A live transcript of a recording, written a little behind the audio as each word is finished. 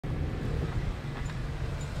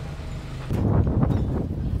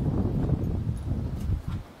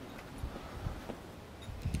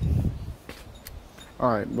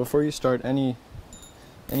Alright, before you start any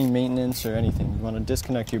maintenance or anything, you want to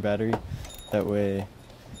disconnect your battery. That way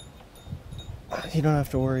you don't have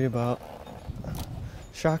to worry about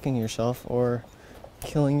shocking yourself or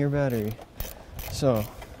killing your battery. So,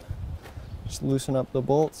 just loosen up the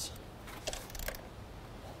bolts.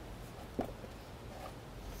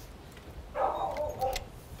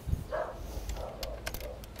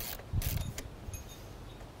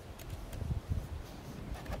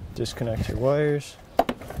 Disconnect your wires.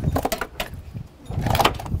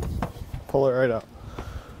 Pull it right out.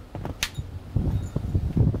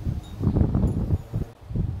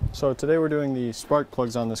 So today we're doing the spark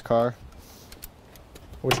plugs on this car,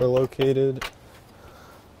 which are located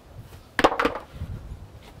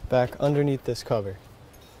back underneath this cover.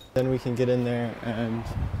 Then we can get in there and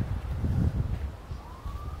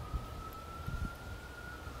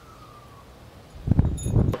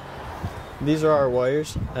these are our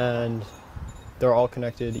wires, and they're all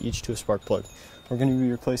connected each to a spark plug. We're going to be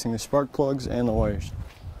replacing the spark plugs and the wires.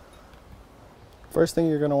 First thing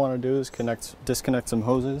you're going to want to do is disconnect some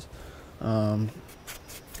hoses.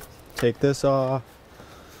 Take this off.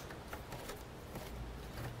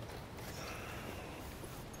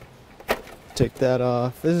 Take that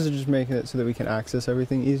off. This is just making it so that we can access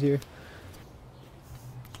everything easier.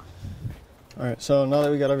 Alright, so now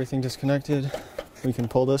that we got everything disconnected, we can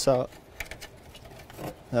pull this out.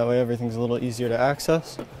 That way everything's a little easier to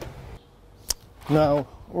access. Now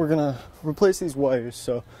we're gonna replace these wires,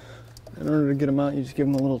 so in order to get them out, you just give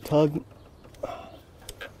them a little tug.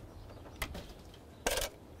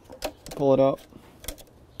 Pull it out.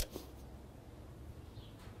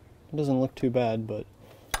 It doesn't look too bad, but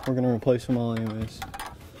we're gonna replace them all anyways.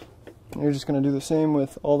 And you're just gonna do the same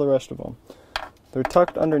with all the rest of them. They're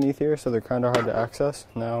tucked underneath here, so they're kind of hard to access.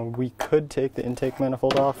 Now we could take the intake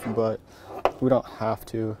manifold off, but we don't have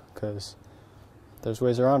to because there's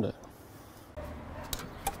ways around it.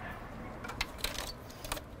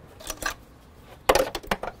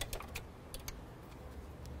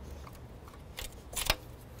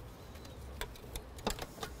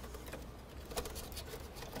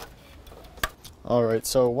 Alright,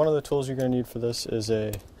 so one of the tools you're going to need for this is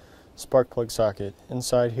a spark plug socket.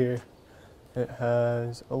 Inside here it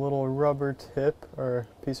has a little rubber tip or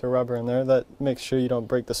piece of rubber in there that makes sure you don't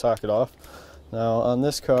break the socket off. Now on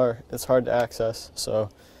this car it's hard to access, so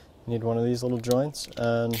you need one of these little joints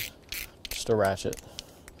and just a ratchet.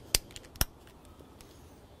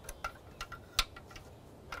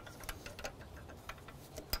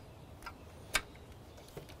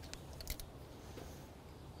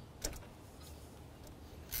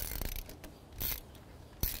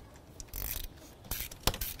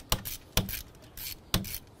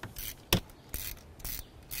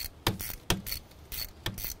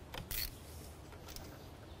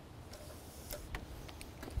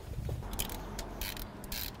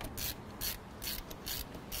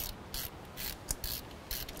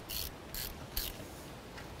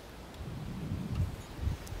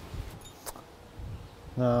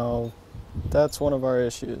 Now, that's one of our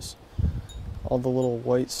issues. All the little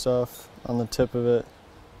white stuff on the tip of it,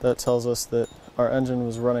 that tells us that our engine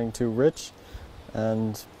was running too rich,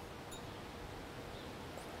 and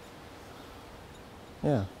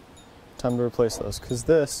yeah, time to replace those, because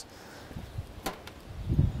this is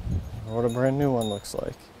what a brand new one looks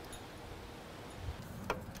like.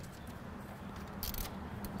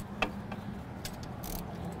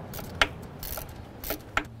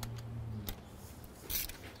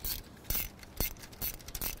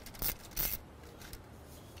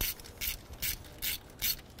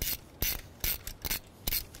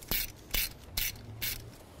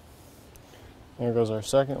 There goes our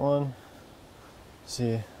second one.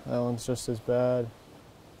 See, that one's just as bad.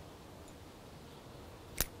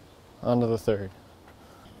 On to the third.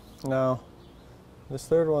 Now, this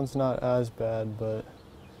third one's not as bad, but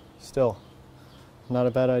still, not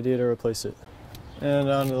a bad idea to replace it. And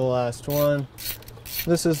on to the last one.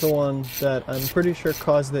 This is the one that I'm pretty sure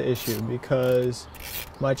caused the issue because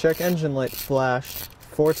my check engine light flashed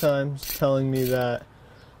 4 times telling me that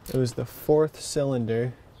it was the 4th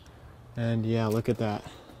cylinder. And yeah, look at that.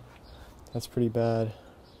 That's pretty bad.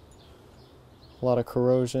 A lot of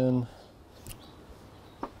corrosion.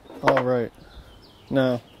 Alright.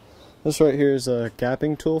 Now, this right here is a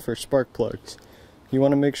gapping tool for spark plugs. You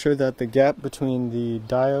want to make sure that the gap between the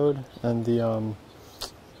diode and the,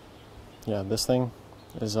 this thing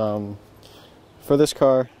is, for this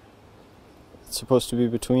car, it's supposed to be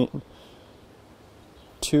between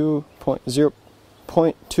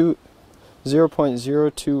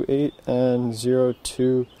 0.028 and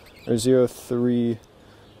 0.2 or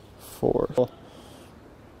 0.34.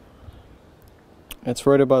 It's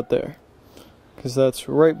right about there, because that's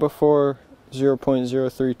right before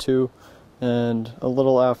 0.032 and a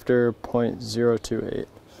little after 0.028.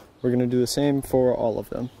 We're going to do the same for all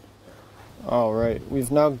of them. Alright,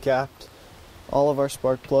 we've now gapped all of our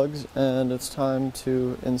spark plugs, and it's time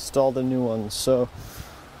to install the new ones. So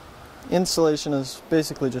installation is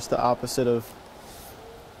basically just the opposite of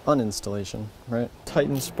uninstallation, right?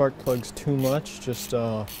 Tighten spark plugs too much, just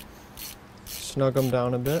snug them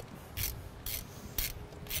down a bit.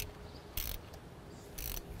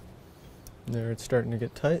 There, it's starting to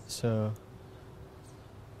get tight, so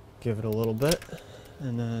give it a little bit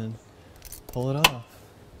and then pull it off.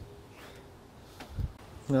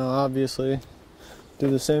 Now obviously do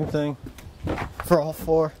the same thing for all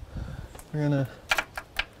four. We're gonna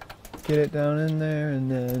get it down in there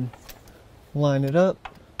and then line it up.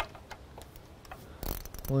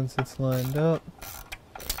 Once it's lined up,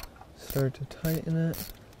 start to tighten it.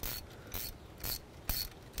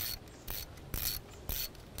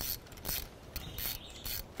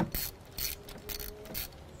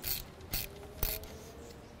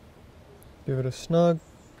 Give it a snug,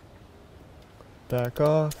 back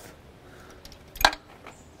off,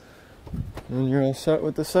 and you're all set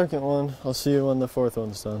with the second one. I'll see you when the fourth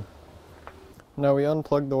one's done. Now, we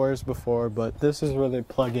unplugged the wires before, but this is where they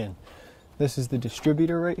plug in. This is the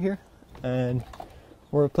distributor right here, and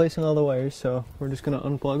we're replacing all the wires, so we're just going to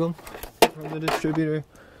unplug them from the distributor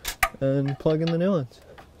and plug in the new ones.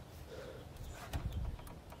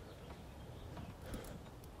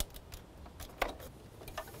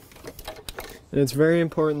 And it's very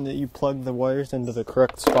important that you plug the wires into the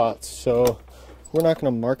correct spots. So we're not going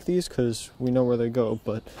to mark these because we know where they go,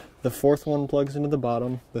 but the fourth one plugs into the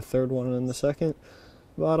bottom, the third one in the second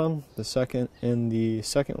bottom, the second in the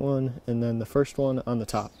second one, and then the first one on the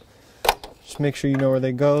top. Just make sure you know where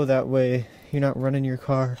they go, that way you're not running your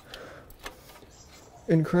car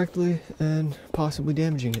incorrectly and possibly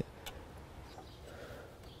damaging it.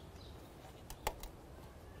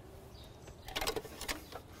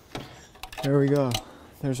 There we go.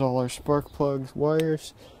 There's all our spark plugs,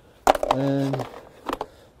 wires, and you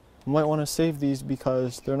might want to save these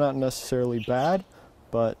because they're not necessarily bad,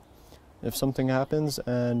 but if something happens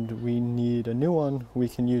and we need a new one, we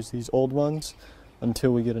can use these old ones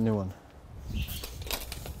until we get a new one.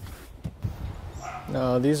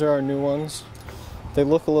 Now, these are our new ones. They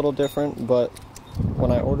look a little different, but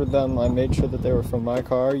when I ordered them, I made sure that they were from my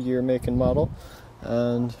car, year, make, and model,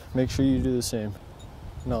 and make sure you do the same.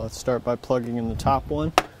 Now let's start by plugging in the top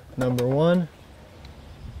one, number one.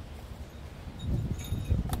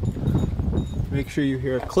 Make sure you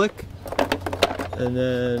hear a click, and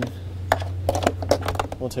then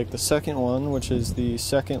we'll take the second one, which is the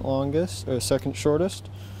second longest, or second shortest.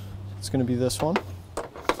 It's going to be this one.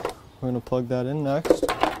 We're going to plug that in next.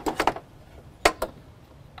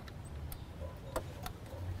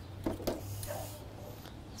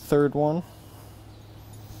 Third one.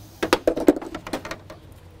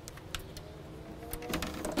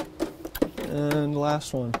 And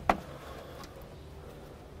last one.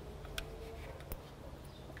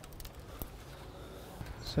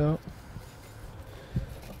 So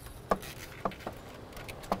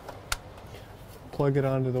plug it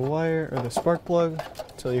onto the wire or the spark plug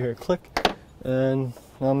until you hear a click, and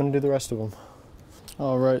now I'm going to do the rest of them.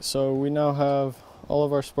 Alright, so we now have all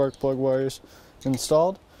of our spark plug wires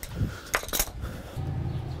installed.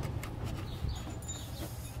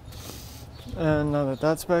 And now that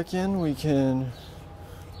that's back in, we can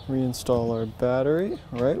reinstall our battery.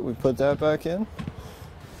 Right, we put that back in.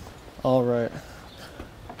 Alright.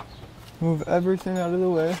 Move everything out of the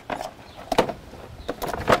way.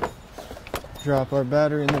 Drop our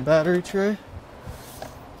battery in the battery tray.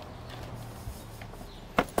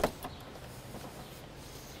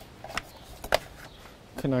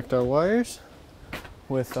 Connect our wires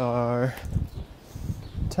with our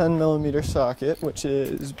 10mm socket, which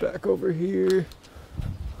is back over here.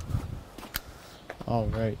 All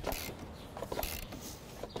right.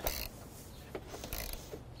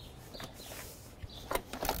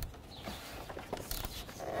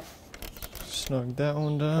 Snug that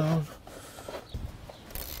one down.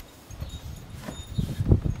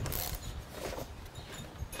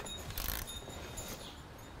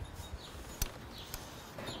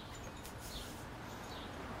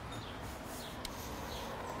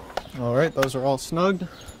 Alright, those are all snugged.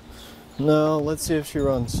 Now, let's see if she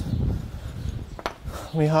runs.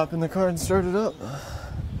 Let me hop in the car and start it up.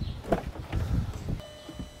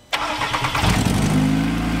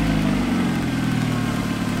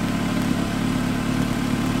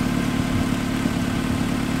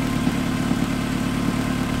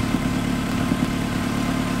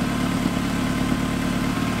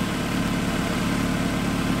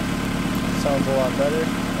 sounds a lot better.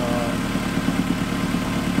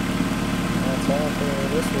 That's all for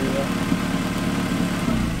this video.